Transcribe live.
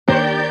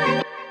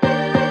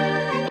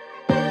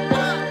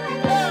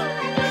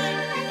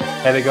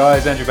Hey there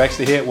guys, Andrew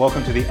Baxter here.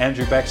 Welcome to the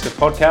Andrew Baxter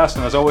podcast.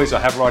 And as always,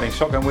 I have riding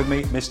shotgun with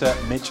me, Mr.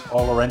 Mitch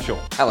Olorential.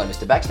 Hello,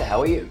 Mr. Baxter. How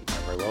are you?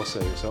 Very well,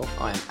 sir. Yourself?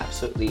 I am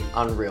absolutely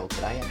unreal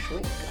today,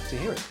 actually. Glad to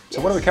hear it.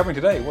 So what are we covering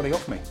today? What do you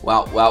got for me?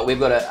 Well, we've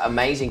got an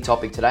amazing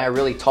topic today, a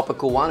really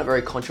topical one, a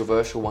very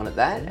controversial one at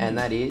that, and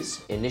that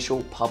is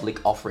initial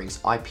public offerings,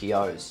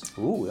 IPOs.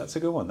 Ooh, that's a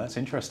good one. That's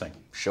interesting.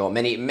 Sure.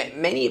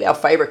 Many of our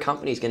favourite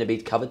companies are going to be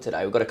covered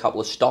today. We've got a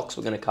couple of stocks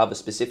we're going to cover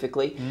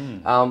specifically,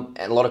 and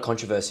a lot of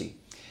controversy.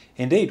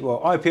 Indeed. Well,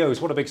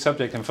 IPOs, what a big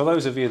subject. And for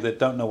those of you that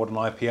don't know what an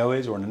IPO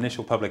is, or an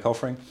initial public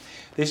offering,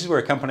 this is where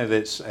a company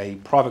that's a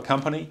private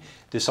company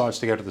decides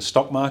to go to the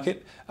stock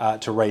market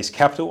to raise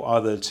capital,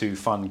 either to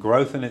fund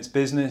growth in its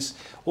business.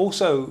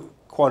 Also,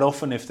 quite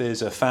often, if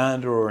there's a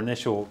founder or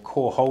initial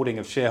core holding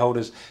of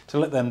shareholders, to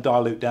let them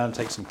dilute down,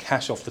 take some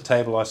cash off the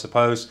table, I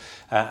suppose,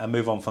 and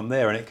move on from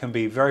there. And it can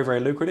be very, very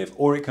lucrative,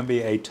 or it can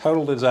be a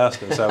total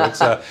disaster. So it's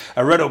a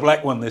red or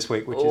black one this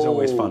week, which is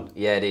always fun.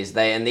 Yeah, it is.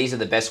 And these are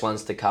the best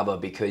ones to cover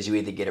because you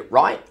either get it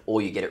right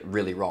or you get it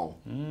really wrong.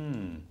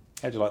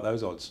 How'd you like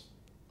those odds?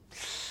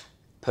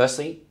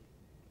 Personally,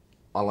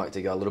 I like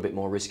to go a little bit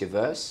more risk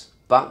averse,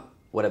 but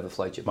whatever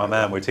floats your boat. My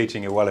man, we're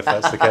teaching you well if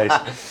that's the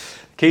case.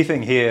 Key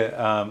thing here,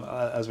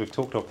 as we've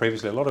talked about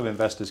previously, a lot of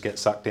investors get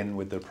sucked in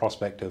with the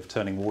prospect of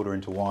turning water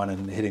into wine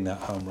and hitting that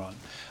home run.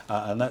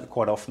 And that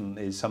quite often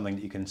is something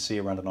that you can see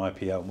around an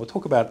IPO. And we'll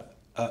talk about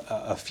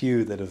a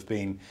few that have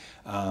been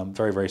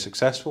very, very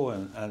successful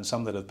and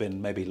some that have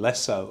been maybe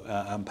less so,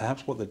 and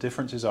perhaps what the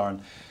differences are.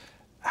 And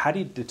how do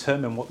you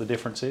determine what the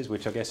difference is,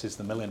 which I guess is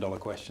the million-dollar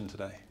question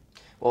today?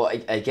 Well,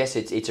 I guess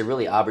it's a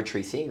really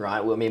arbitrary thing,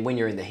 right? Well, I mean, when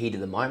you're in the heat of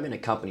the moment, a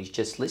company's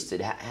just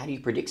listed, how do you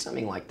predict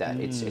something like that?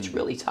 It's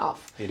really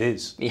tough. It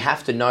is. You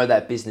have to know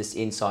that business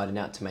inside and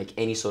out to make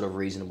any sort of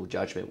reasonable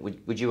judgment.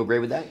 Would you agree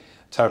with that?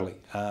 Totally.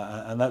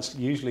 And that's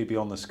usually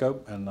beyond the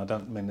scope, and I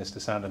don't mean this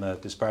to sound in a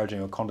disparaging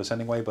or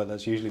condescending way, but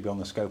that's usually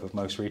beyond the scope of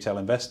most retail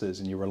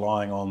investors, and you're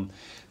relying on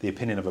the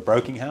opinion of a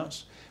broking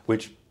house,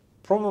 which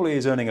probably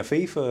is earning a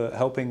fee for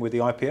helping with the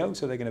IPO,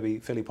 so they're going to be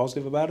fairly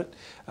positive about it,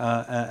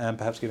 and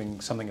perhaps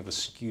giving something of a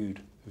skewed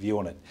view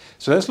on it.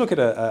 So let's look at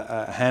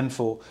a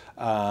handful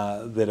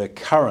that are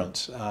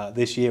current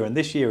this year, and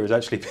this year has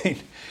actually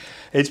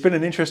been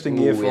an interesting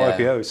year for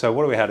IPOs. So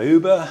what do we had?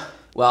 Uber.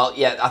 Well,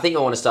 yeah, I think I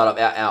want to start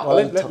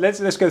up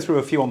let's go through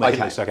a few on the hit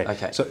list.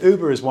 Okay. So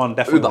Uber is one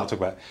definitely want to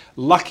talk about.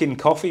 Luckin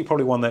Coffee,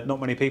 probably one that not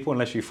many people,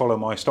 unless you follow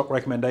my stock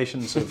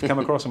recommendations, have come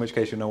across, in which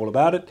case you know all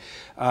about it.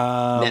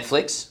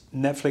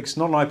 Netflix,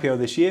 not an IPO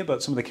this year,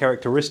 but some of the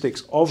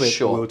characteristics of it,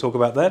 sure. We'll talk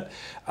about that.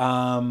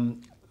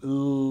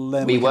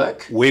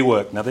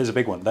 WeWork. Now there's a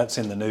big one. That's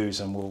in the news,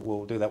 and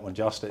we'll do that one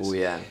justice. Oh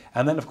yeah.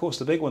 And then of course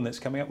the big one that's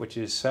coming up, which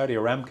is Saudi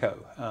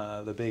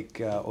Aramco, the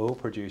big oil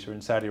producer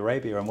in Saudi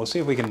Arabia, and we'll see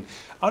if we can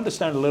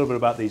understand a little bit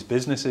about these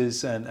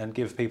businesses and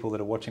give people that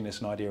are watching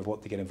this an idea of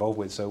what to get involved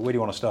with. So where do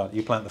you want to start?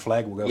 You plant the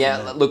flag. We'll go. Yeah.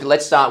 From there. Look,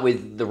 let's start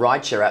with the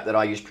rideshare app that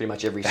I use pretty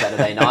much every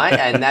Saturday night,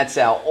 and that's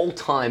our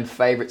all-time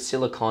favorite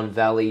Silicon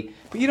Valley.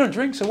 But you don't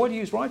drink, so why do you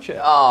use rideshare?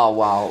 Oh,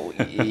 well,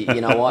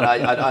 you know what?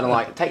 I don't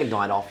like, take a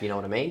night off, you know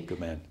what I mean? Good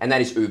man. And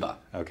that is Uber.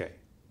 Okay.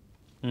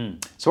 So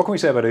what can we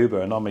say about Uber?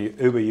 And I'm a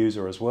Uber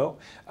user as well.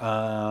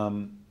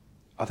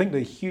 I think the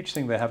huge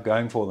thing they have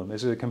going for them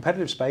is a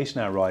competitive space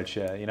now,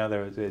 rideshare. You know,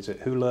 there's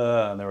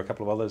Hula, and there are a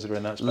couple of others that are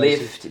in that space.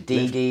 Lyft,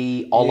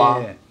 Didi,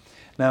 Ola. Yeah.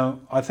 Now,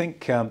 I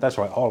think that's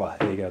right, Ola.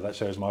 There you go. That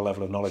shows my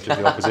level of knowledge of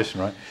the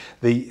opposition, right?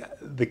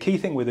 The key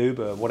thing with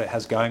Uber, what it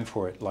has going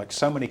for it, like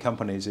so many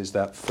companies, is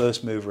that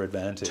first mover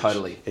advantage.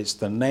 Totally. It's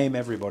the name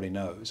everybody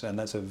knows, and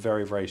that's a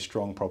very, very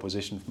strong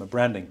proposition from a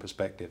branding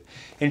perspective.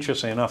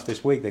 Interestingly enough,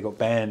 this week they got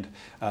banned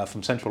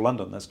from Central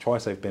London. That's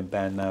twice they've been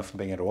banned now from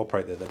being able to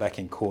operate there. They're back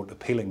in court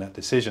appealing that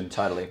decision.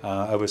 Totally.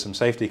 Over some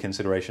safety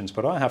considerations.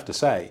 But I have to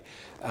say,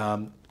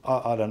 I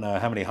don't know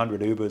how many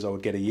hundred Ubers I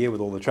would get a year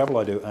with all the travel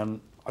I do, and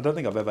I don't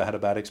think I've ever had a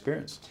bad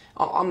experience.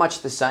 I'm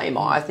much the same.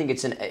 I think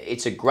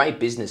it's a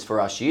great business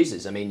for us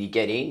users. I mean, you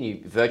get in,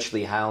 you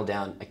virtually hail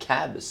down a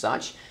cab as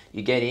such.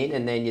 You get in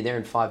and then you're there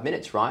in 5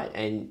 minutes, right?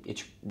 And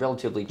it's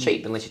relatively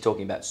cheap, unless you're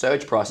talking about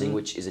surge pricing,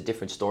 which is a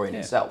different story in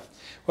itself.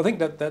 Well, I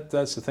think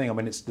that's the thing. I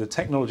mean, it's the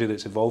technology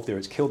that's evolved there.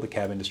 It's killed the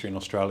cab industry in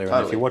Australia. Totally.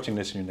 And if you're watching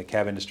this and you're in the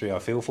cab industry, I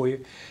feel for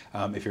you.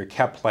 If you're a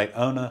cab plate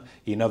owner,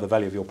 you know the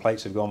value of your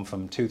plates have gone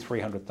from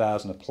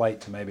 $200,000-300,000 a plate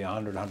to maybe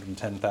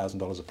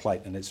 $110,000 a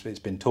plate, and it's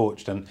been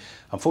torched. And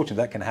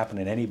unfortunately, that can happen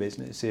in any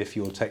business if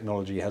your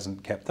technology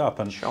hasn't kept up.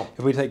 And sure.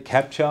 If we take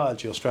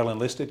CabCharge, the Australian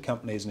listed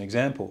company, as an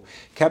example,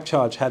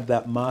 CabCharge had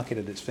that market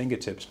at its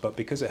fingertips, but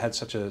because it had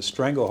such a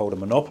stranglehold, a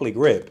monopoly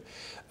grip,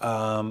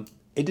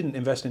 it didn't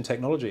invest in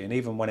technology, and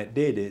even when it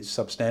did, it's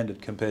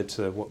substandard compared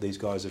to what these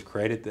guys have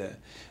created there.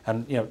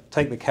 And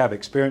take the cab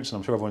experience, and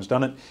I'm sure everyone's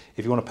done it.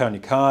 If you want to pay on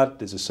your card,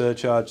 there's a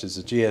surcharge, there's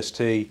a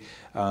GST.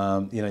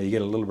 You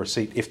get a little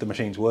receipt if the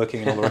machine's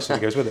working, and all the rest of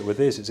it goes with it. With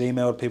this, it's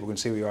emailed. People can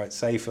see where you're at,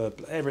 safer.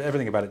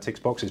 Everything about it ticks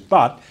boxes.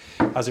 But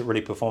has it really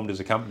performed as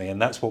a company?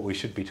 And that's what we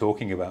should be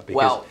talking about.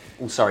 Because,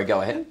 sorry,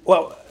 go ahead.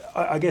 Well,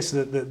 I guess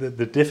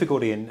the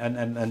difficulty, and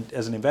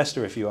as an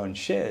investor, if you own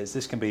shares,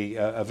 this can be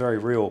a very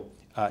real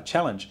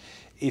challenge.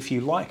 If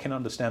you like and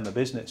understand the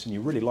business and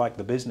you really like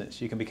the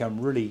business, you can become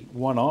really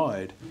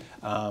one-eyed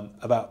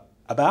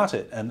about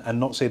it and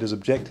not see it as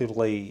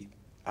objectively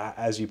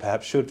as you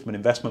perhaps should from an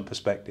investment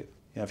perspective.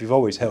 You know, if you've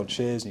always held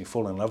shares and you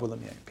fall in love with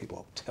them, people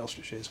hold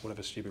Telstra shares,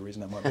 whatever stupid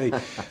reason that might be,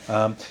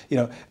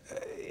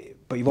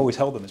 but you've always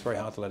held them, it's very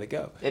hard to let it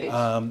go. It is.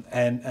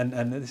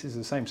 And this is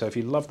the same. So if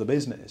you love the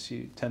business,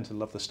 you tend to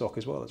love the stock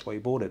as well. That's why you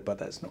bought it. But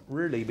that's not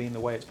really been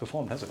the way it's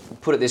performed, has it?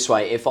 Put it this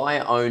way, if I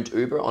owned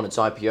Uber on its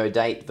IPO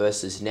date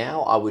versus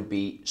now, I would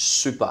be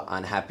super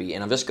unhappy.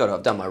 And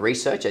I've done my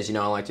research. As you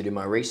know, I like to do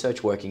my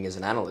research working as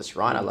an analyst,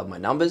 right? I love my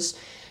numbers.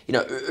 You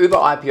know, Uber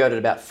IPO'd at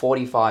about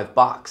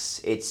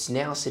 $45. It's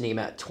now sitting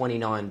about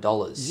 $29.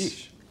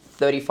 Yeesh.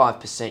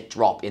 35%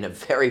 drop in a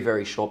very,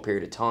 very short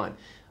period of time.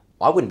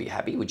 I wouldn't be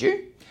happy, would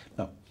you?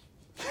 No.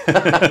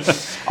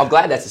 I'm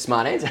glad that's a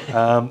smart answer.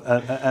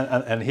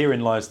 And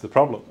herein lies the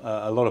problem.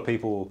 A lot of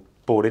people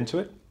bought into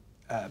it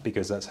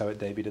because that's how it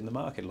debuted in the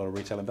market, a lot of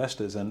retail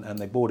investors, and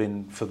they bought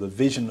in for the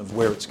vision of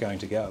where it's going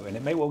to go. And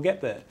it may well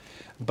get there.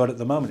 But at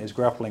the moment, it's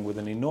grappling with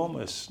an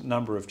enormous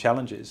number of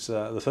challenges.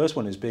 The first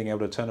one is being able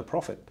to turn a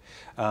profit.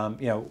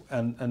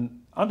 And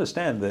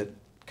understand that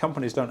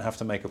companies don't have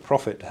to make a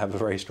profit to have a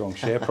very strong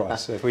share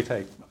price. So if we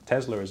take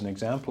Tesla as an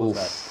example of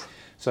that,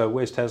 so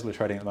where's Tesla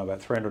trading at the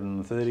moment? About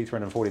 $330,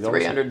 $340?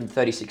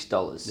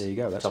 $336. There you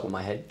go. That's top of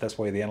my head. That's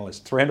why you're the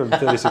analyst.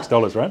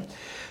 $336, right?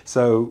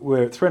 So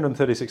we're at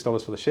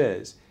 $336 for the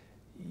shares,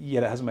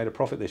 yet it hasn't made a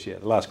profit this year.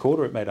 The last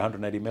quarter, it made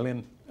 $180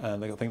 million.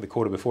 And I think the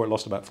quarter before, it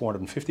lost about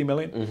 $450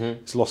 million. Mm-hmm.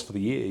 It's lost for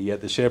the year, yet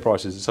the share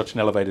price is at such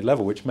an elevated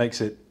level, which makes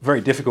it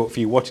very difficult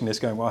for you watching this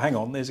going, well, hang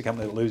on, there's a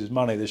company that loses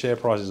money. The share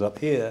price is up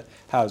here.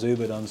 How's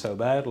Uber done so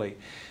badly?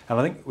 And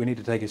I think we need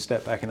to take a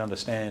step back and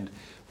understand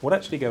what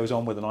actually goes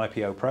on with an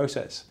IPO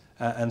process.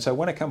 And so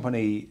when a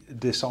company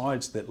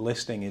decides that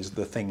listing is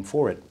the thing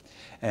for it,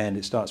 and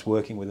it starts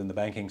working within the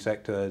banking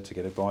sector to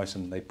get advice,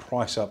 and they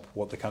price up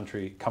what the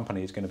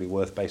company is going to be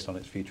worth based on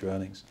its future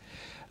earnings,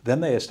 then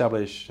they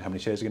establish how many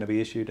shares are going to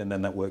be issued, and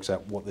then that works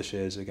out what the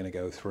shares are going to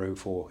go through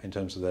for in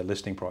terms of their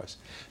listing price.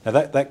 Now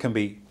that can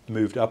be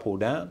moved up or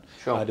down,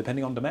 sure,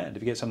 depending on demand.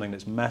 If you get something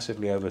that's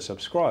massively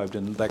oversubscribed,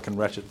 and that can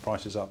ratchet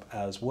prices up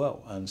as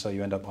well, and so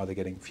you end up either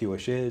getting fewer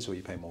shares or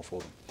you pay more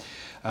for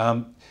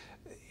them.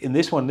 In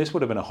this one, this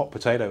would have been a hot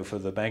potato for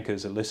the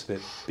bankers that listed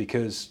it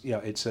because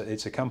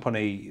it's a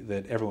company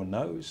that everyone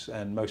knows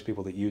and most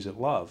people that use it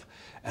love,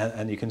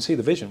 and you can see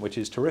the vision, which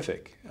is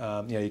terrific.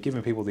 You're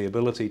giving people the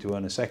ability to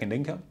earn a second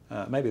income.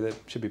 Maybe they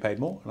should be paid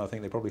more, and I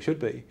think they probably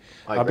should be.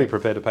 I'd be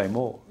prepared to pay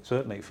more,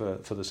 certainly, for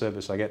the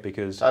service I get,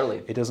 because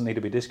totally, it doesn't need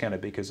to be discounted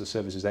because the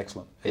service is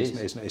excellent.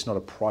 It's not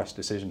a price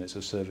decision; it's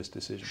a service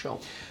decision. Sure.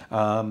 There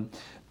are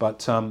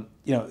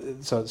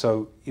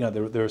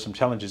some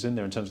challenges in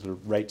there in terms of the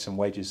rates and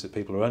wages that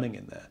people are earning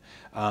in there.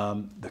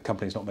 The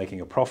company's not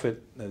making a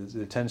profit.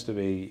 There tends to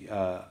be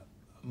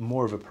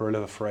more of a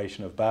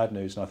proliferation of bad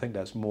news, and I think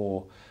that's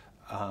more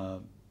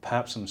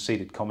perhaps some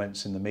seeded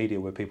comments in the media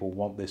where people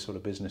want this sort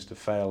of business to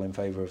fail in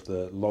favour of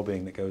the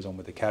lobbying that goes on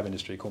with the cab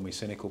industry. Call me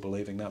cynical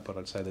believing that, but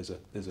I'd say there's a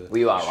well,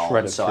 you are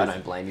shred old, of so truth. I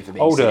don't blame you for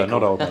being older, cynical.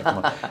 not old, mate,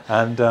 come on.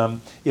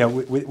 And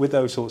with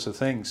those sorts of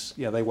things,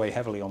 they weigh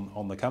heavily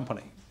on the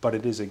company. But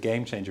it is a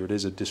game changer. It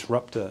is a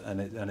disruptor,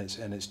 and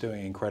it's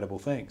doing incredible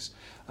things.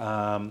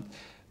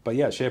 But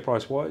yeah, share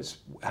price wise,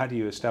 how do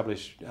you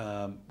establish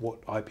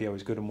what IPO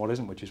is good and what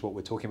isn't, which is what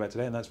we're talking about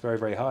today, and that's very,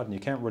 very hard. And you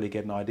can't really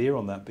get an idea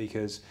on that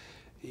because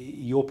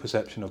your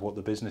perception of what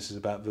the business is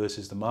about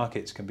versus the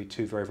markets can be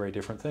two very, very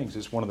different things.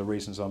 It's one of the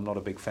reasons I'm not a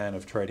big fan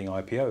of trading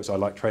IPOs. I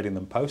like trading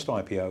them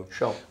post-IPO,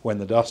 sure, when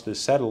the dust is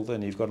settled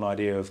and you've got an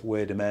idea of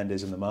where demand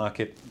is in the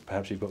market.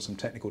 Perhaps you've got some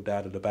technical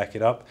data to back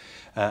it up,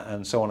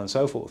 and so on and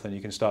so forth, and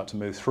you can start to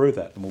move through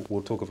that. And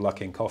we'll talk of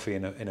Luckin Coffee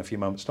in a few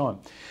moments' time.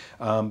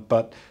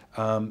 But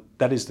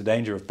that is the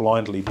danger of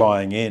blindly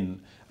buying in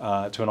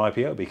to an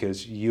IPO,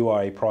 because you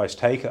are a price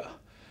taker.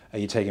 Are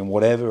you taking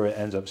whatever it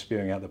ends up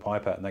spewing out the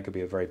pipe at, and that could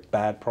be a very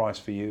bad price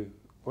for you,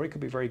 or it could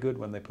be very good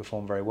when they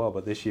perform very well.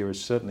 But this year has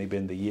certainly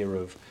been the year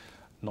of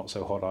not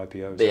so hot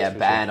IPOs. Yeah,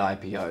 bad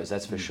IPOs,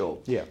 that's for sure.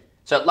 Yeah.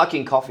 So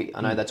Luckin Coffee,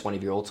 I know that's one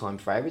of your all-time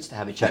favourites to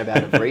have a chat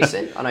about of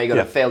recent. I know you got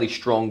a fairly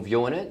strong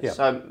view on it. Yeah.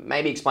 So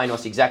maybe explain to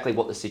us exactly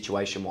what the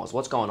situation was.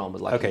 What's going on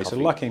with Luckin Coffee? Okay, so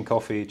Luckin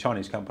Coffee,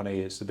 Chinese company,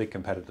 it's the big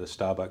competitor to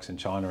Starbucks in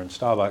China, and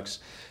Starbucks,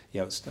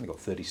 it's only got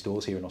 30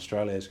 stores here in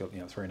Australia. It's got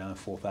 3,500,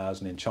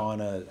 4,000 in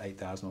China,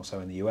 8,000 or so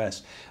in the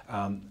US.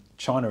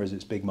 China is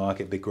its big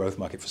market, big growth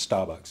market for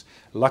Starbucks.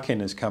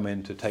 Luckin has come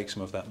in to take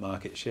some of that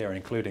market share,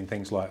 including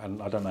things like,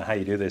 and I don't know how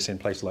you do this in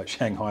places like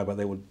Shanghai, but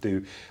they would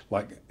do,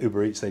 like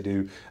Uber Eats, they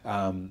do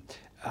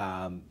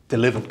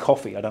delivered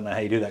coffee. I don't know how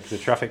you do that because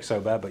the traffic's so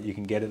bad, but you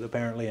can get it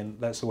apparently, and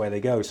that's the way they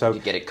go. So you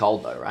get it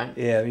cold though, right?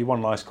 Yeah, you want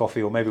a nice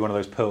coffee, or maybe one of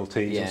those pearl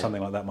teas or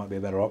something like that might be a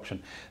better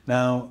option.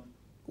 Now,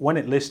 when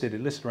it listed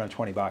around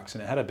 $20,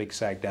 and it had a big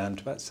sag down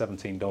to about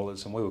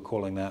 $17, and we were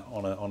calling that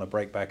on a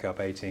break back up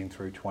 18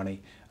 through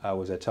 20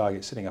 was our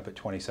target, sitting up at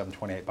 27,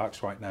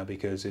 $28 right now,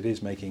 because it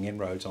is making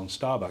inroads on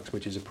Starbucks,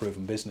 which is a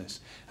proven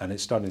business, and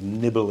it's starting to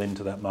nibble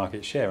into that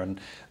market share.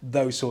 And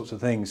those sorts of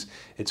things,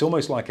 it's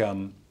almost like,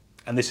 and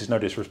this is no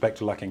disrespect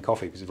to Luckin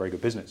Coffee, because it's a very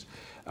good business.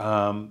 Do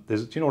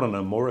you know what an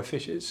Amora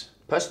fish is?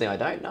 Personally, I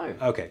don't know.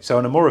 Okay, so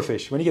an Amora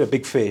fish, when you get a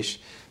big fish,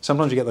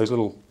 sometimes you get those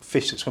little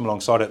fish that swim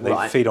alongside it,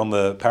 they feed on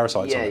the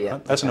parasites on it,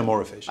 right? That's an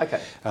Amora fish.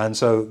 Okay. And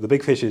so the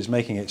big fish is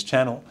making its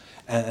channel,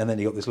 and then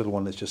you got this little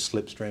one that's just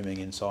slipstreaming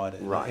inside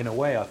it. Right. In a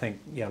way, I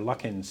think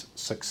Luckin's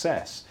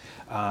success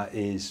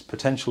is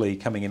potentially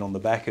coming in on the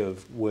back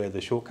of where the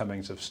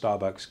shortcomings of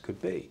Starbucks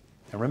could be.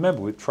 And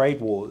remember, with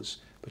trade wars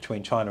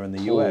between China and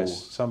the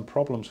US, some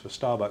problems for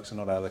Starbucks are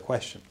not out of the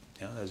question.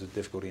 There's a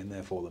difficulty in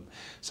there for them.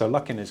 So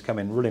Luckin has come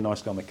in really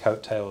nicely on the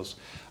coattails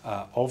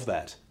of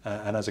that,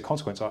 and as a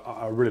consequence,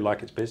 I really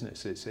like its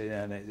business.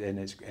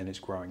 It's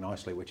growing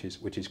nicely, which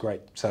is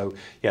great. So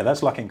yeah,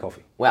 that's Luckin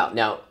Coffee. Wow.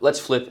 Now let's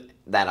flip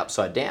that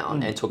upside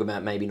down and talk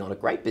about maybe not a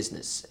great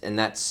business, and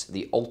that's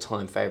the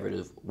all-time favorite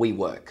of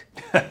WeWork.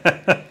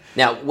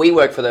 Now,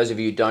 WeWork, for those of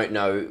you who don't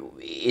know,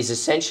 is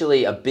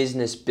essentially a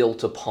business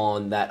built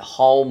upon that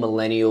whole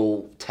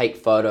millennial take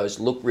photos,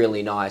 look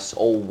really nice,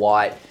 all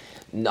white,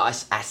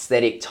 nice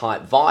aesthetic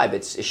type vibe.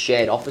 It's a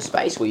shared office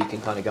space where you can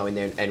kind of go in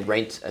there and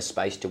rent a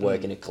space to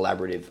work in a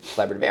collaborative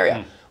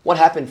area. What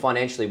happened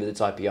financially with its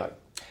IPO?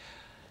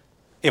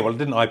 Yeah, well, it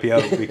didn't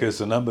IPO because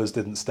the numbers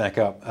didn't stack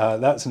up.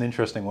 That's an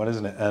interesting one,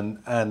 isn't it?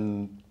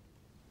 And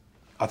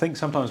I think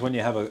sometimes when you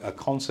have a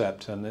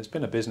concept, and it's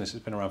been a business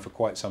that's been around for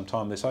quite some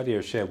time, this idea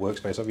of shared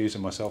workspace, I've used it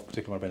myself,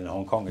 particularly when I've been in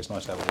Hong Kong. It's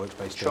nice to have a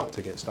workspace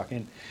to get stuck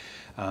in.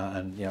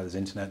 And there's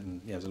internet,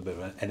 and there's a little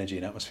bit of energy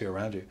and atmosphere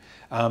around you.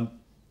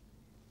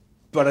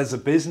 But as a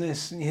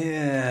business,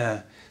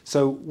 yeah.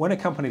 So when a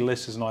company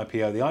lists as an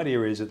IPO, the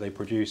idea is that they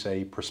produce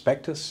a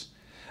prospectus,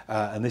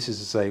 and this is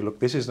to say, look,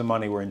 this is the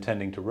money we're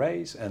intending to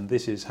raise, and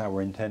this is how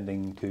we're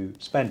intending to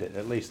spend it.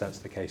 At least that's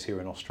the case here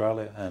in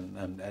Australia,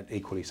 and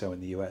equally so in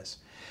the US.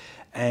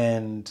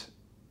 And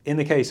in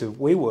the case of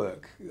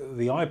WeWork,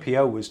 the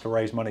IPO was to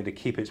raise money to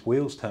keep its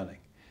wheels turning.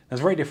 It's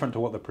very different to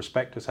what the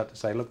prospectus had to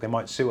say. Look, they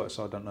might sue us.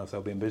 I don't know if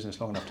they'll be in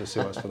business long enough to sue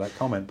us for that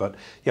comment, but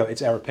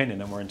it's our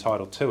opinion and we're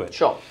entitled to it.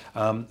 Sure.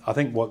 I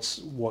think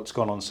what's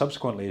gone on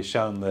subsequently has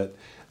shown that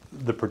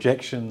the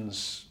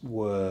projections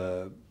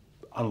were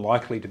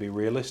unlikely to be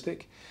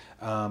realistic.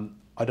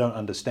 I don't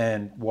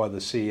understand why the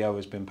CEO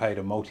has been paid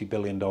a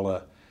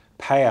multi-billion-dollar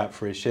payout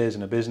for his shares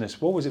in a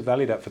business. What was it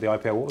valued at for the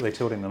IPO? What were they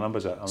tilting the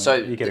numbers at? So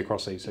you get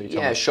across these. So you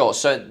tell me. Sure.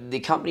 So the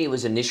company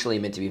was initially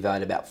meant to be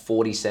valued about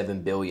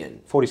 $47 billion.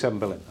 $47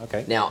 billion.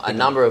 Okay. Now, a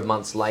number of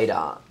months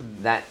later,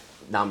 that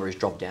number has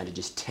dropped down to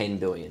just $10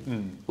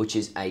 billion, which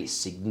is a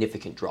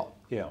significant drop.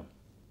 Yeah.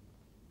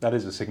 That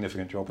is a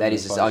significant drop. That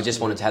is. I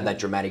just wanted to have that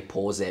dramatic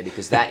pause there,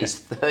 because that is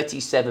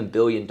 $37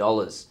 billion.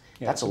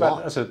 That's a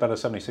lot. That's about a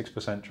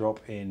 76% drop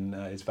in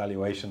its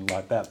valuation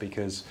like that,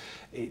 because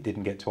it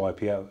didn't get to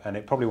IPO, and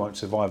it probably won't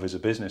survive as a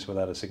business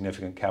without a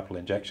significant capital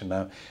injection.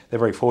 Now, they're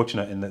very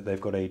fortunate in that they've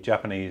got a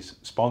Japanese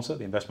sponsor,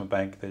 the investment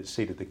bank, that's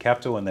seeded the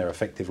capital, and they're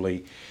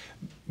effectively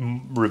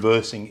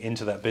reversing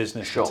into that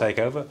business to take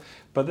over.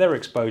 But their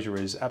exposure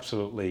is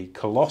absolutely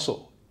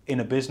colossal in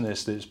a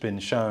business that's been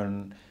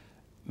shown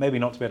maybe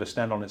not to be able to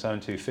stand on its own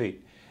 2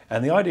 feet.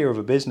 And the idea of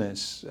a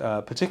business,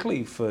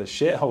 particularly for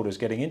shareholders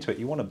getting into it,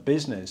 you want a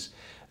business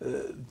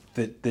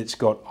that's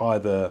got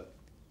either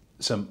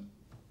some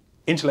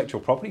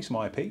intellectual property,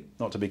 some IP,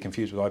 not to be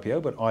confused with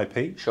IPO, but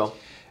IP. Sure.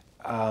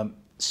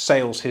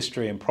 Sales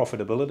history and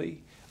profitability,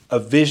 a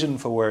vision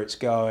for where it's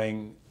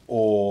going,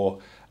 or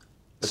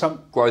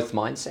some growth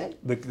mindset.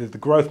 The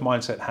growth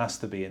mindset has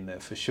to be in there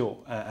for sure,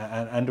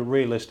 and a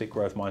realistic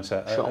growth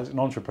mindset. Sure. As an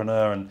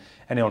entrepreneur, and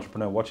any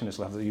entrepreneur watching this,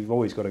 you've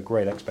always got a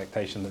great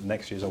expectation that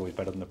next year is always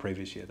better than the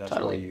previous year. That's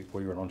totally.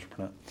 where you're an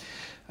entrepreneur.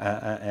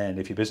 And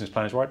if your business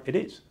plan is right, it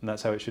is, and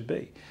that's how it should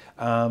be.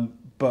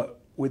 But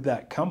with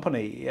that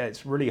company,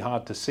 it's really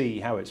hard to see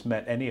how it's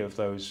met any of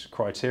those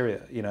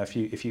criteria.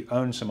 If you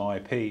own some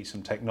IP,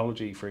 some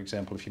technology, for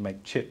example, if you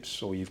make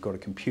chips, or you've got a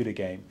computer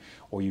game,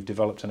 or you've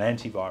developed an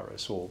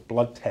antivirus, or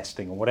blood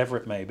testing, or whatever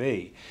it may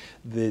be,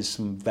 there's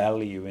some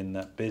value in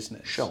that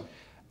business. Sure.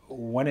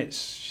 When it's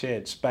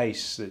shared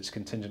space that's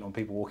contingent on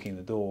people walking in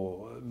the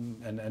door,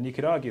 and you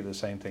could argue the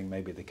same thing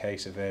may be the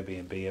case if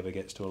Airbnb ever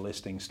gets to a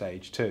listing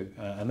stage too,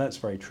 and that's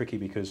very tricky,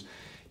 because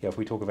if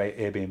we talk about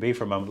Airbnb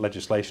for a moment,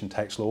 legislation,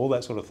 tax law, all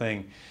that sort of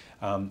thing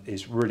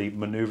is really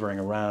manoeuvring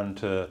around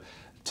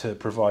to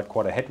provide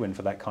quite a headwind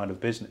for that kind of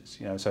business.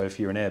 So if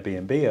you're an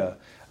Airbnb-er,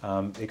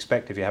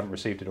 expect, if you haven't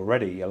received it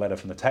already, a letter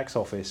from the tax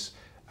office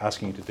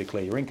asking you to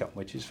declare your income,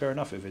 which is fair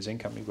enough. If it's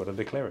income, you've got to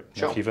declare it.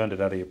 Sure. If you've earned it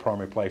out of your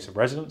primary place of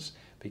residence,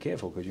 be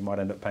careful, because you might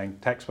end up paying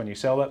tax when you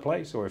sell that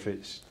place, or if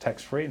it's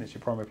tax-free and it's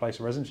your primary place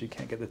of residence, you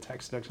can't get the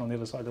tax deduction on the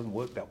other side. It doesn't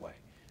work that way.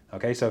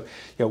 Okay, so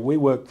we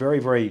work very,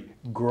 very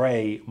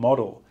grey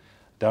model.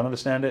 Don't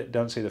understand it,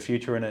 don't see the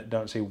future in it,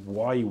 don't see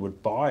why you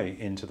would buy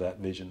into that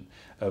vision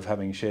of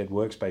having shared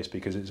workspace,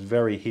 because it's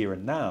very here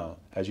and now,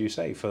 as you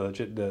say, for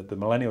the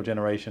millennial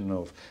generation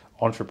of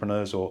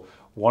entrepreneurs or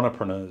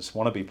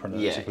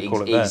wannabe-preneurs, Yeah, if we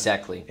call it that.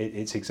 exactly.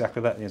 It's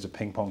exactly that. There's a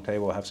ping pong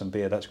table, have some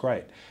beer, that's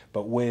great.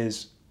 But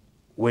where's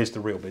the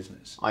real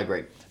business? I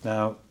agree.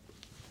 Now,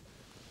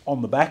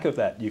 on the back of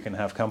that, you can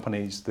have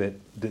companies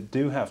that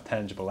do have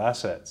tangible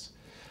assets,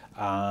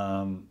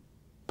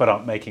 but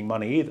aren't making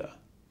money either.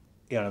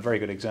 A very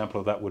good example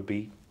of that would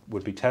be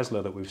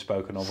Tesla, that we've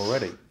spoken of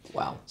already.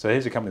 Wow. So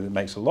here's a company that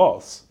makes a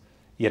loss,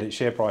 yet its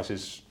share price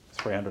is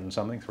 $300 and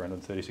something,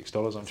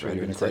 $336. I'm sure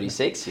you're going to correct me.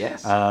 336,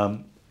 yes.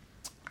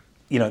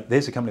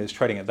 There's a company that's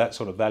trading at that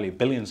sort of value,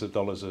 billions of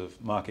dollars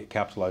of market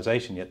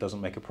capitalization, yet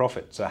doesn't make a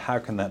profit. So how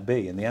can that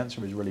be? And the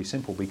answer is really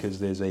simple, because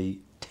there's a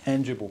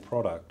tangible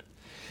product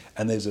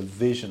and there's a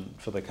vision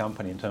for the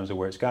company in terms of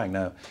where it's going.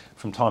 Now,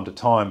 from time to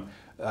time,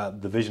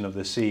 the vision of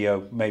the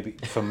CEO, maybe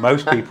for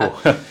most people,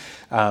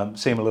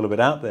 seem a little bit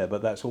out there,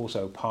 but that's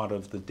also part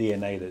of the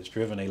DNA that's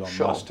driven Elon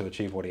Musk to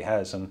achieve what he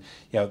has. And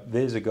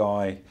there's a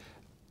guy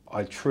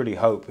I truly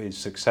hope is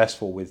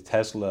successful with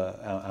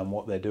Tesla and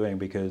what they're doing,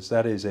 because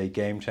that is a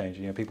game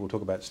changer. People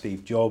talk about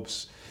Steve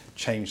Jobs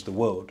changed the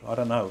world. I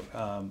don't know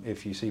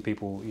if you see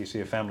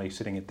a family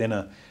sitting at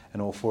dinner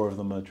and all four of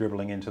them are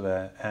dribbling into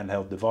their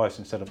handheld device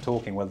instead of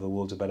talking, whether the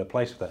world's a better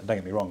place with that. Don't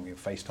get me wrong,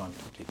 FaceTime,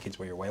 talk to your kids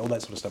while you're away, all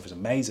that sort of stuff is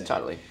amazing.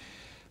 Totally.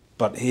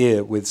 But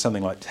here, with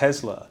something like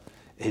Tesla,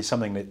 is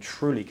something that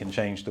truly can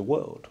change the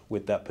world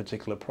with that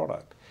particular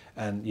product.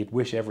 And you'd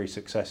wish every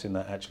success in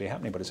that actually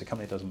happening, but it's a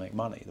company that doesn't make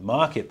money. The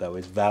market, though,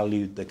 has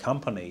valued the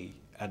company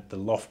at the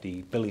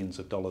lofty billions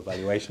of dollar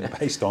valuation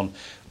based on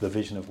the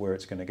vision of where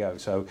it's going to go.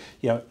 So,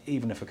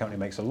 even if a company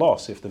makes a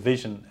loss, if the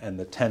vision and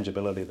the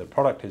tangibility of the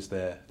product is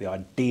there, the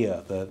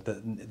idea,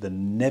 the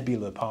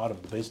nebula part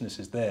of the business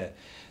is there,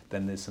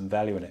 then there's some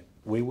value in it.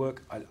 WeWork,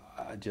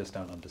 I just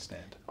don't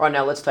understand. All right,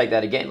 now let's take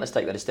that again. Let's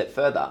take that a step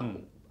further.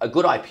 A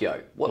good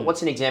IPO.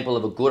 What's an example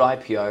of a good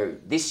IPO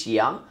this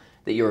year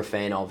that you're a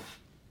fan of?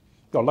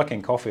 Well,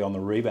 Luckin Coffee on the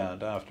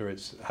rebound after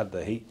it's had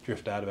the heat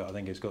drift out of it, I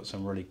think it's got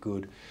some really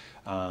good,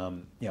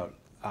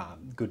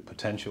 good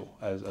potential,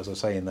 as I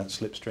say, in that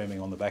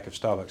slipstreaming on the back of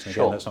Starbucks. And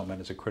again, that's not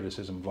meant as a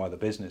criticism via the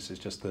business, it's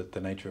just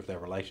the nature of their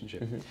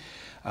relationship.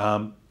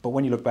 But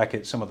when you look back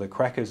at some of the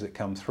crackers that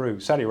come through,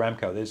 Saudi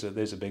Aramco,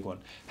 there's a big one.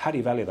 How do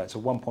you value that? It's a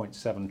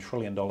 $1.7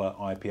 trillion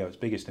IPO. It's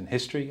biggest in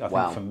history. I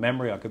think from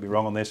memory, I could be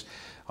wrong on this.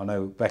 I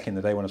know back in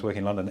the day when I was working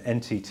in London,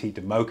 NTT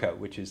Domoco,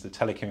 which is the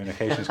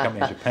telecommunications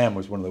company in Japan,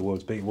 was one of the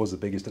world's was the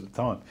biggest at the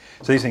time.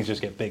 So these things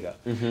just get bigger.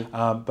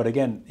 But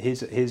again,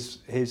 here's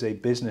a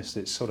business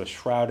that's sort of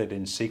shrouded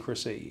in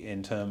secrecy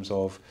in terms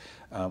of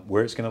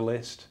where it's going to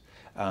list,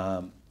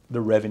 the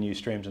revenue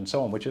streams and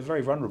so on, which are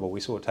very vulnerable. We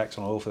saw a tax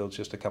on oil fields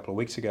just a couple of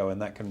weeks ago,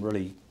 and that can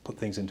really put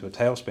things into a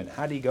tailspin.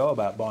 How do you go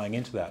about buying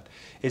into that?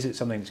 Is it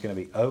something that's going to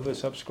be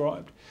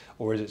oversubscribed,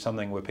 or is it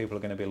something where people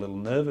are going to be a little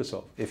nervous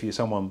of? If you're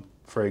someone,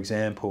 for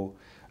example,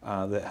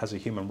 that has a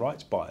human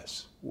rights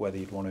bias, whether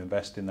you'd want to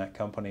invest in that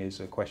company is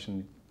a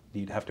question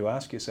you'd have to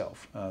ask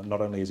yourself.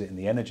 Not only is it in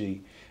the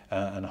energy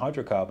and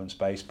hydrocarbon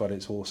space, but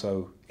it's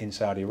also in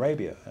Saudi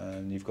Arabia,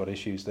 and you've got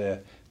issues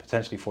there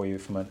potentially for you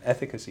from an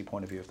efficacy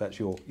point of view, if that's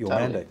your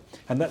mandate.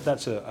 And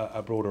that's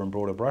a broader and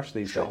broader brush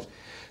these days.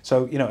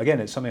 So, again,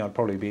 it's something I'd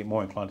probably be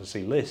more inclined to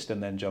see list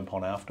and then jump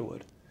on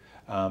afterward,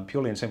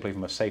 purely and simply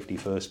from a safety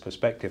first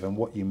perspective. And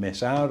what you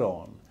miss out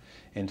on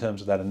in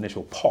terms of that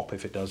initial pop,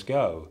 if it does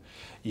go,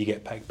 you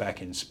get pegged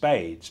back in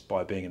spades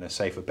by being in a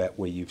safer bet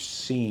where you've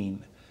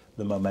seen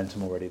the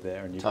momentum already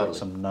there and you've got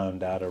some known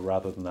data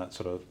rather than that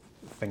sort of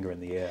finger in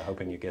the air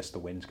hoping you guess the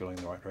wind's going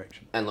in the right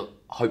direction. And look,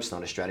 hope's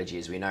not a strategy,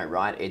 as we know,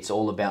 right? It's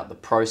all about the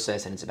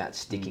process and it's about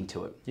sticking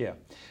to it. Yeah.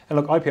 And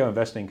look, IPO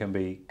investing can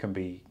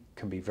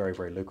be very,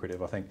 very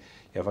lucrative. I think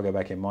if I go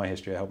back in my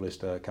history, I helped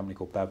list a company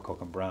called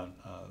Babcock and Brown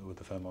with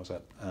the firm I was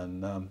at,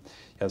 and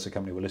that's a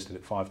company we listed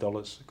at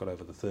 $5, got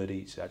over the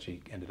 30s,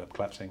 actually ended up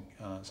collapsing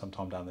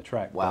sometime down the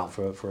track. Wow.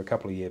 But for a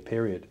couple of year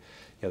period,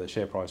 the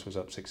share price was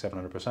up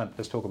 600-700%.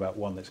 Let's talk about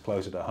one that's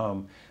closer to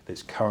home,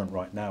 that's current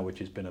right now, which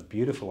has been a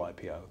beautiful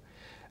IPO,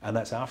 and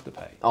that's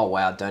Afterpay. Oh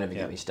wow! Don't even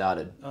get me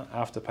started.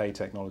 Afterpay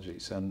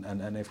Technologies,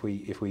 and if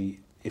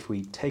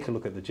we take a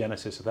look at the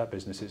genesis of that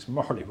business, it's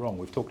morally wrong.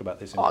 We've talked about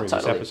this in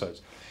previous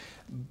episodes.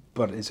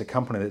 But it's a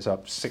company that's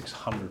up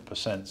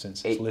 600%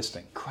 since its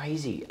listing.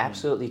 Crazy,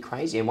 absolutely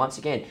crazy. And once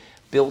again,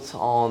 built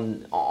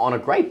on a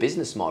great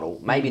business model,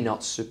 maybe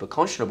not super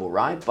conscionable,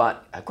 right?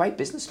 But a great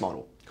business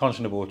model.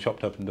 Conscionable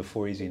chopped up into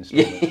 4 easy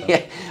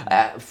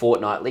installments.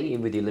 Fortnightly,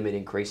 with your limit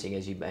increasing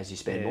as you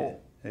spend more.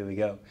 There we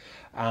go.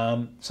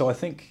 So I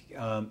think,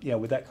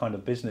 with that kind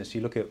of business,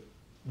 you look at,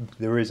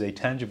 there is a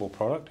tangible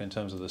product in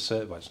terms of the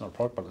service. Well, it's not a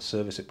product, but a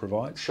service it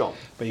provides. Sure.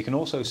 But you can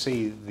also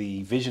see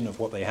the vision of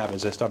what they have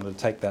as they're starting to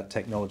take that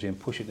technology and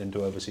push it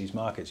into overseas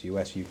markets,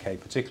 US, UK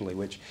particularly,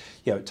 which,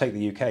 take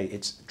the UK,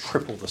 it's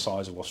triple the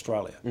size of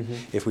Australia.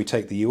 If we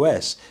take the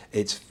US,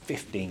 it's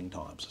 15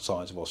 times the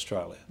size of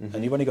Australia.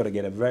 And you've only got to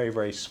get a very,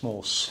 very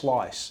small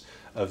slice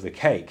of the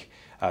cake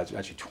It's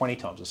actually 20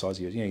 times the size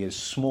of yours. You get a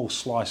small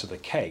slice of the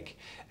cake,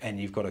 and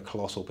you've got a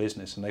colossal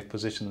business. And they've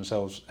positioned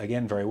themselves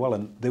again very well.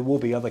 And there will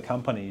be other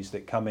companies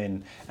that come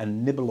in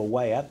and nibble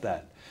away at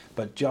that.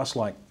 But just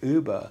like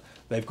Uber,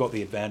 they've got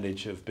the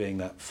advantage of being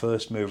that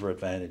first mover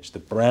advantage, the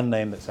brand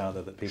name that's out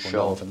there that people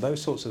know of, and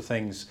those sorts of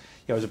things.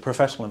 As a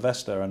professional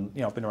investor, and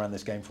I've been around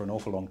this game for an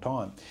awful long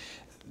time,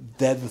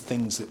 they're the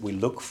things that we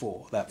look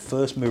for, that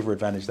first mover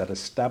advantage, that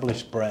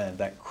established brand,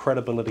 that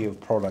credibility of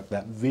product,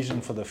 that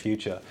vision for the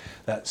future,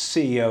 that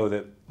CEO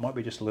that might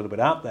be just a little bit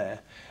out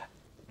there,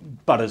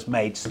 but has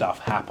made stuff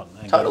happen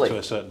and got to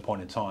a certain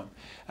point in time.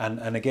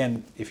 And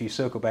again, if you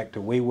circle back to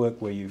WeWork,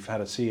 where you've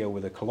had a CEO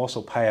with a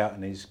colossal payout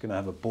and he's going to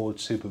have a board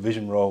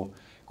supervision role,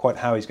 quite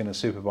how he's going to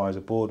supervise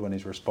a board when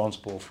he's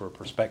responsible for a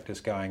prospectus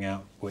going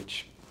out,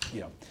 which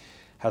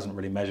hasn't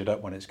really measured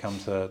up when it's come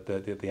to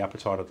the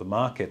appetite of the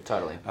market.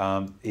 Totally.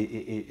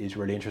 It is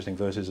really interesting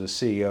versus a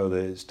CEO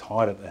that is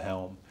tied at the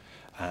helm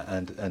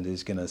and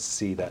is going to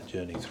see that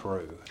journey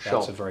through.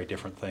 That's a very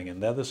different thing.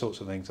 And they're the sorts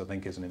of things I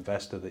think as an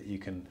investor that you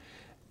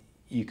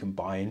can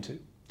buy into.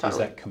 Is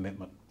that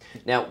commitment.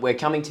 Now, we're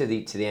coming to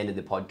the end of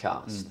the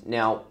podcast.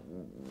 Now,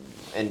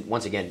 and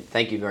once again,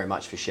 thank you very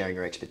much for sharing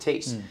your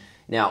expertise.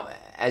 Now,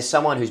 as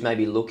someone who's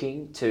maybe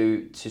looking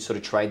to sort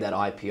of trade that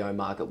IPO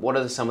market, what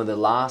are some of the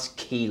last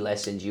key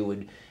lessons you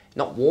would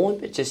not warn,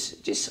 but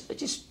just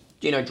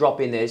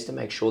drop in there just to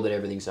make sure that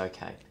everything's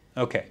okay?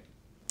 Okay.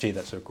 Gee,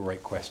 that's a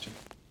great question.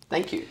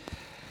 Thank you.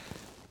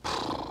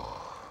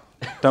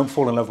 Don't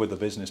fall in love with the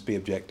business, be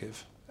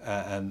objective.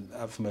 And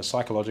from a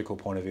psychological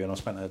point of view, and I've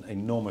spent an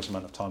enormous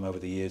amount of time over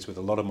the years with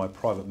a lot of my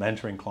private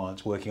mentoring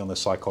clients working on the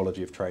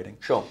psychology of trading.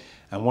 Sure.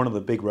 And one of the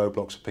big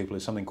roadblocks for people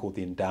is something called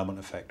the endowment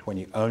effect. When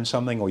you own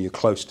something or you're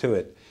close to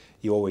it,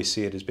 you always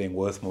see it as being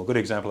worth more. A good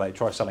example, like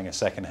try selling a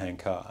second-hand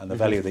car, and the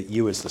value that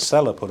you as the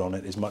seller put on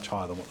it is much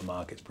higher than what the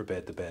market's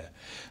prepared to bear,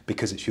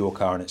 because it's your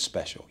car and it's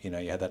special. You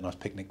had that nice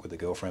picnic with the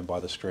girlfriend by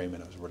the stream,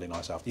 and it was really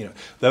nice after.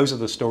 Those are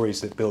the stories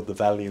that build the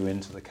value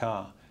into the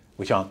car,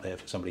 which aren't there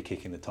for somebody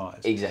kicking the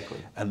tires. Exactly.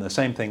 And the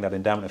same thing, that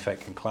endowment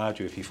effect can cloud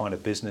you if you find a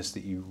business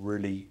that you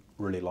really,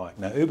 really like.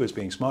 Now, Uber's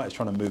being smart. It's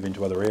trying to move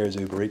into other areas,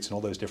 Uber Eats and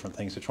all those different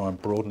things to try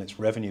and broaden its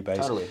revenue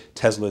base. Totally.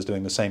 Tesla's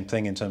doing the same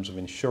thing in terms of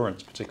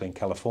insurance, particularly in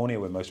California,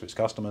 where most of its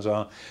customers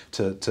are,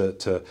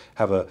 to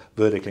have a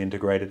vertically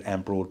integrated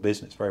and broad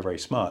business. Very, very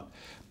smart.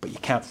 But you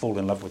can't fall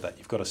in love with that.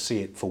 You've got to see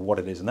it for what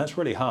it is. And that's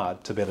really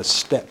hard, to be able to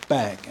step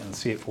back and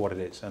see it for what it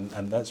is.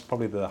 And that's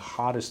probably the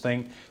hardest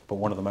thing, but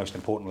one of the most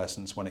important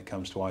lessons when it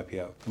comes to IPO.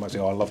 You might say,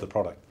 I love the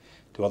product.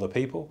 To other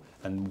people,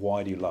 and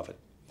why do you love it?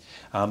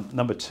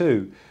 Number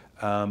two,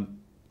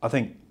 I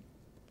think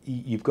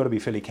you've got to be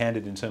fairly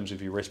candid in terms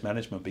of your risk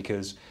management,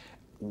 because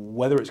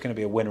whether it's going to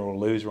be a winner or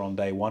loser on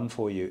day one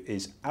for you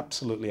is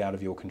absolutely out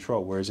of your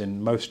control. Whereas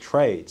in most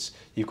trades,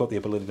 you've got the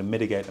ability to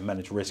mitigate and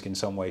manage risk in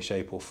some way,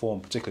 shape or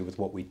form, particularly with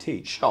what we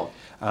teach. Sure.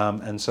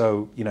 And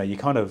so, you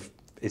kind of,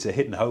 it's a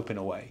hit and hope in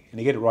a way. And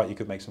you get it right, you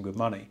could make some good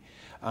money.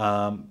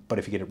 But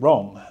if you get it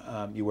wrong,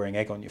 you're wearing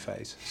egg on your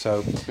face.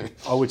 So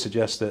I would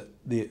suggest that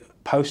the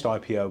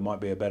post-IPO might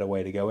be a better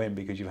way to go in,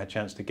 because you've had a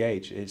chance to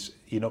gauge.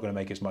 You're not going to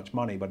make as much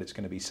money, but it's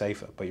going to be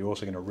safer. But you're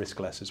also going to risk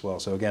less as well.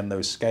 So again,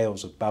 those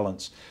scales of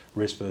balance,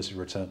 risk versus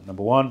return.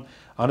 Number one,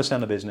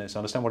 understand the business,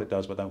 understand what it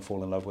does, but don't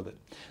fall in love with it.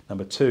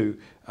 Number two,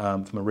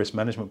 from a risk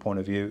management point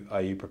of view,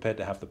 are you prepared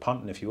to have the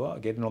punt? And if you are,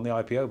 get in on the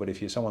IPO. But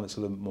if you're someone that's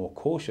a little bit more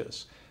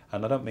cautious,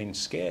 and I don't mean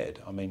scared,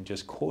 I mean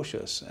just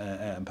cautious,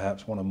 and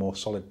perhaps want a more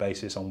solid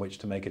basis on which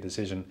to make a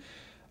decision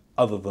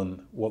other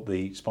than what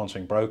the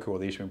sponsoring broker or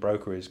the issuing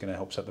broker is going to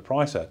help set the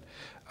price at,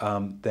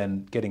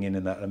 then getting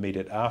in that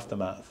immediate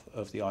aftermath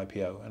of the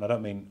IPO. And I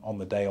don't mean on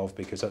the day of,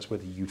 because that's where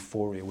the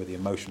euphoria, where the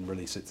emotion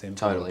really sits in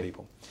for a lot of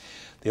people.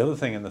 The other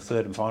thing, and the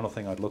third and final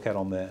thing I'd look at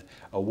on there,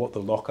 are what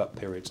the lock-up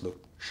periods look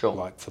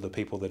like for the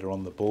people that are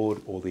on the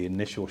board or the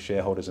initial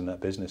shareholders in that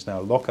business. Now,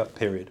 a lock-up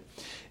period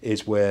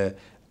is where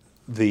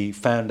the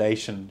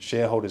foundation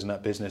shareholders in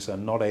that business are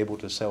not able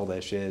to sell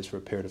their shares for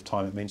a period of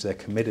time. It means they're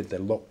committed, they're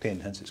locked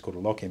in, hence it's called a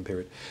lock-in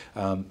period,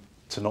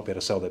 to not be able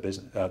to sell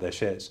their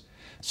shares.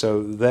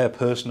 So their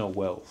personal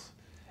wealth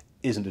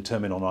isn't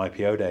determined on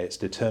IPO day, it's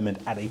determined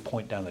at a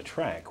point down the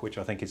track, which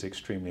I think is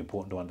extremely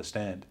important to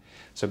understand.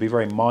 So be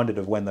very minded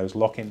of when those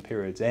lock-in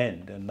periods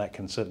end, and that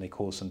can certainly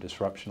cause some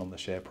disruption on the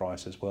share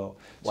price as well.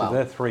 Wow. So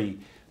they're three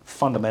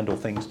fundamental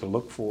things to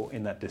look for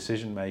in that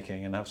decision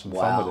making, and have some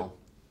fun with it.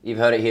 You've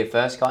heard it here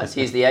first, guys.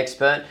 Here's the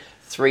expert.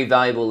 3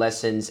 valuable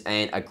lessons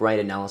and a great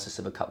analysis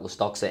of a couple of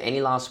stocks there. Any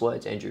last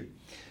words, Andrew?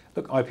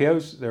 Look,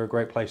 IPOs, they're a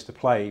great place to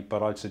play,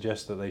 but I'd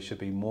suggest that they should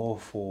be more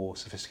for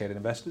sophisticated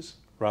investors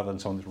rather than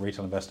some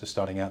retail investors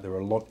starting out. There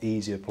are a lot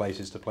easier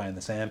places to play in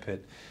the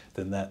sandpit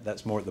than that.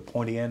 That's more at the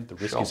pointy end. The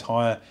risk is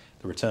higher.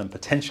 The return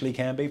potentially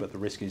can be, but the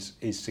risk is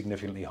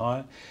significantly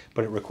higher.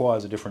 But it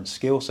requires a different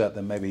skill set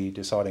than maybe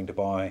deciding to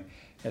buy,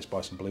 let's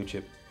buy some blue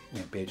chip,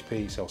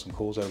 BHP, sell some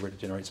calls over it to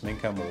generate some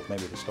income, or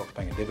maybe the stock's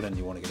paying a dividend,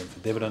 you want to get in for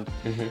dividend.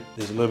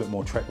 There's a little bit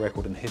more track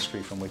record and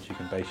history from which you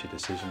can base your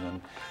decision.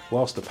 And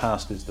whilst the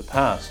past is the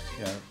past,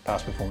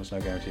 past performance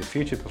no guarantee of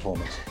future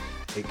performance,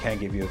 it can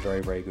give you a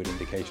very, very good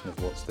indication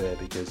of what's there,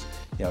 because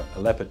a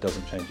leopard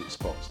doesn't change its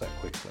spots that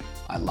quickly.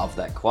 I love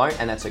that quote,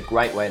 and that's a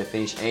great way to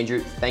finish. Andrew,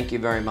 thank you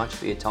very much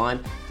for your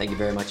time. Thank you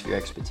very much for your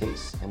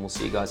expertise, and we'll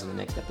see you guys in the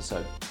next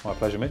episode. My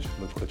pleasure, Mitch.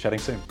 Look forward to chatting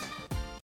soon.